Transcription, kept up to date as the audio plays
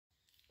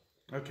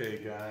Okay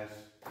guys,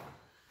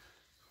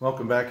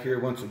 welcome back here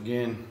once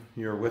again.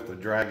 You're with the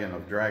Dragon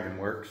of Dragon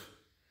Worx,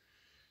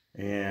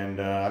 and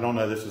I don't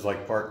know, this is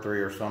like part 3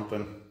 or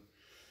something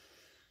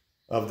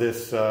of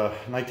this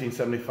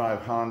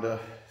 1975 Honda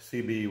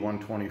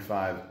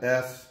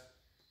CB125s.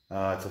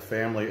 It's a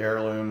family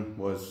heirloom.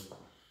 Was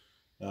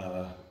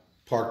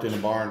parked in a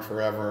barn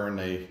forever, and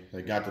they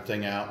got the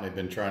thing out and they've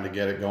been trying to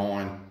get it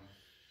going,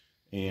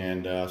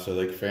 and so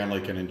the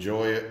family can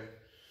enjoy it.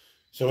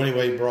 So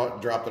anyway,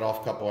 dropped it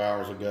off a couple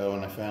hours ago,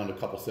 and I found a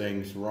couple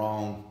things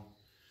wrong,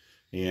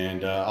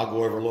 and I'll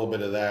go over a little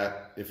bit of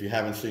that. If you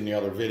haven't seen the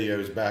other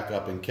videos, back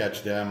up and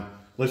catch them.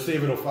 Let's see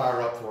if it'll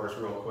fire up for us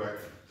real quick.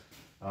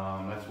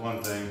 That's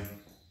one thing.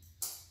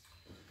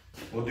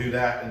 We'll do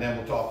that, and then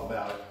we'll talk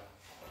about it.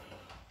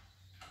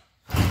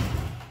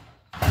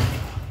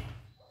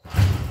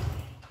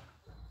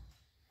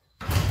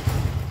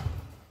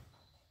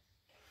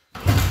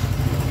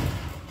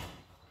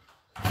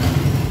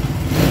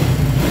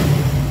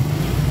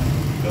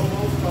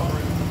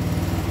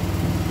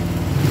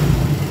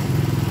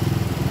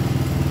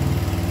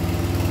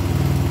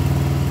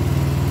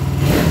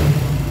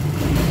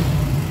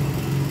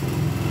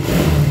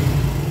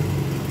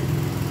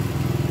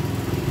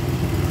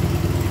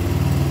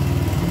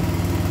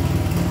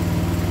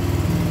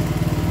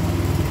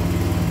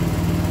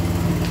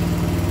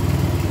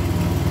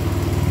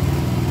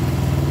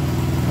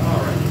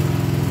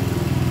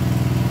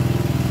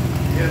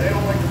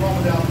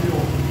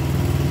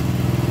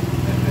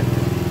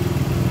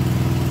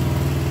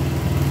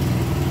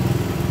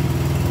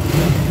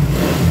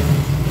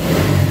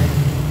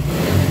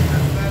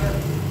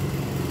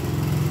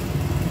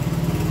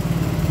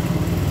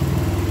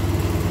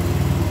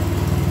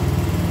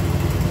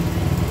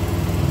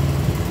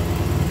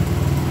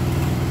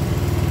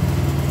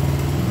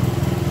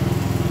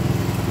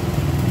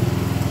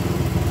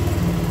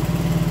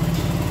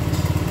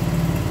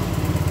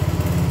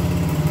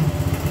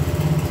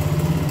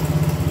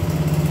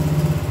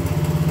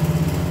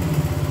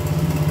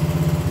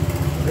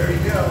 There you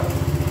go.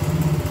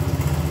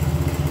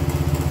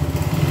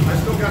 I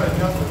still got to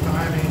adjust the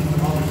timing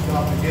and all this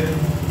stuff to get it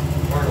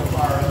where it'll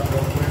fire up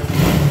real quick.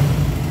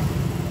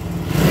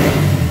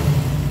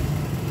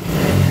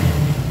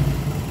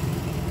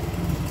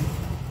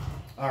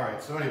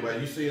 Alright, so anyway,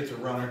 you see it's a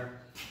runner.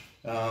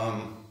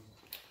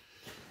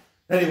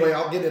 Anyway,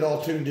 I'll get it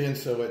all tuned in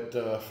so it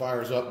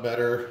fires up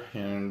better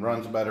and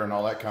runs better and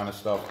all that kind of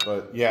stuff.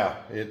 But yeah,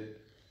 it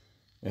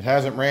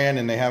hasn't ran,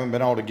 and they haven't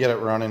been able to get it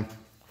running.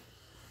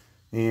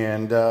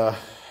 And I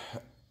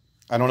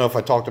don't know if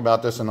I talked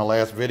about this in the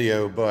last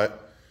video,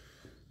 but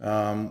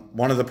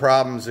one of the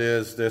problems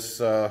is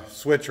this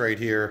switch right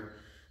here.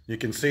 You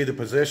can see the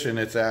position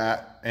it's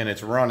at, and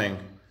it's running.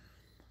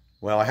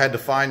 Well, I had to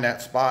find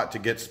that spot to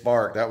get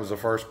spark. That was the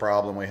first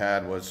problem we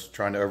had, was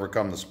trying to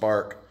overcome the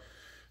spark.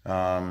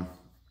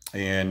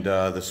 And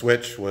the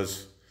switch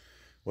was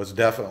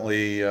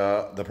definitely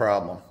the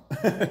problem.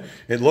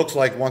 It looks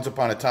like once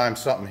upon a time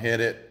something hit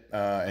it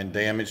and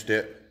damaged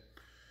it.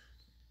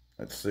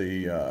 Let's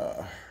see,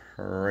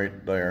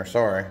 right there,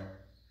 sorry,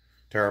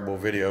 terrible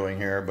videoing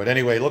here. But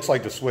anyway, it looks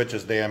like the switch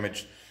is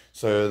damaged,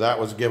 so that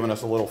was giving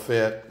us a little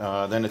fit.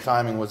 Then the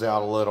timing was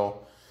out a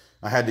little.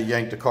 I had to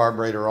yank the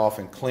carburetor off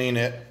and clean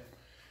it.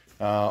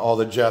 All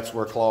the jets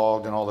were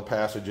clogged, and all the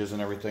passages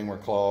and everything were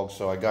clogged,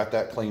 so I got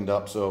that cleaned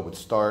up so it would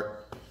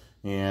start.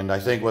 And I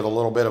think with a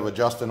little bit of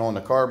adjusting on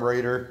the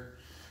carburetor,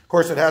 of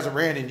course it hasn't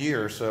ran in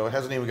years, so it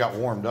hasn't even got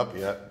warmed up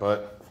yet,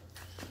 but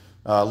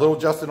a little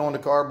adjusted on the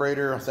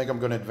carburetor. I think I'm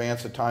going to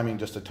advance the timing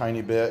just a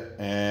tiny bit,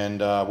 and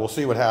we'll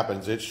see what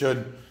happens. It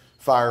should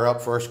fire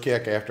up first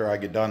kick after I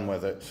get done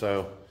with it.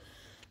 So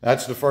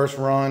that's the first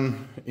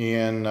run,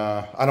 and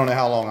I don't know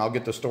how long. I'll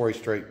get the story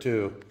straight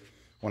too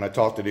when I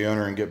talk to the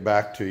owner and get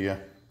back to you.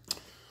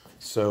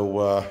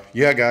 So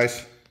yeah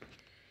guys,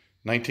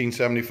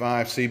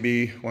 1975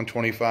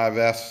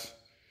 CB125s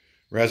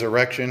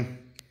Resurrection,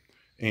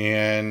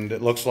 and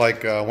it looks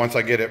like once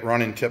I get it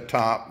running tip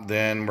top,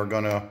 then we're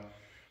going to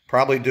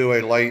probably do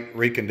a light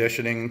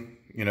reconditioning,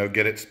 you know,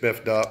 get it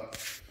spiffed up.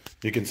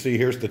 You can see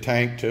here's the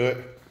tank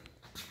to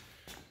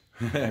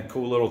it.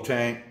 Cool little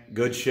tank,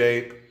 good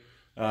shape.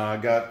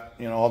 Got,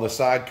 you know, all the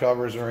side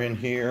covers are in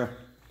here.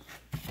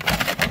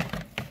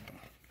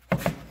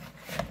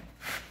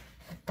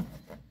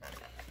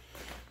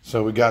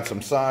 So we got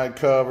some side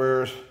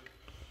covers,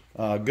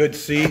 good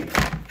seat.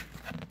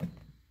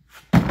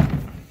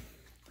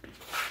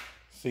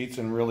 Seat's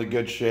in really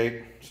good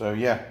shape. So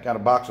yeah, got a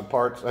box of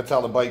parts. That's how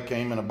the bike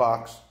came, in a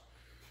box.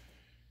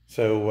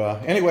 So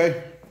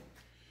anyway,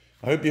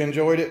 I hope you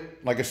enjoyed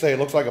it. Like I say, it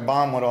looks like a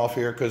bomb went off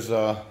here, because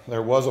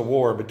there was a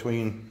war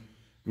between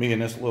me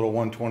and this little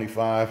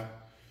 125.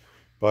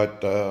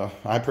 But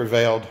I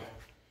prevailed.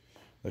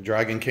 The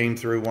Dragon came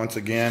through once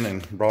again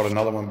and brought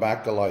another one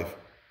back to life.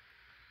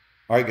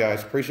 All right,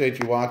 guys, appreciate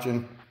you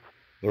watching.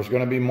 There's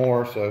going to be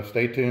more, so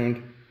stay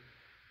tuned,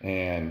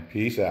 and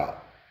peace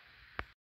out.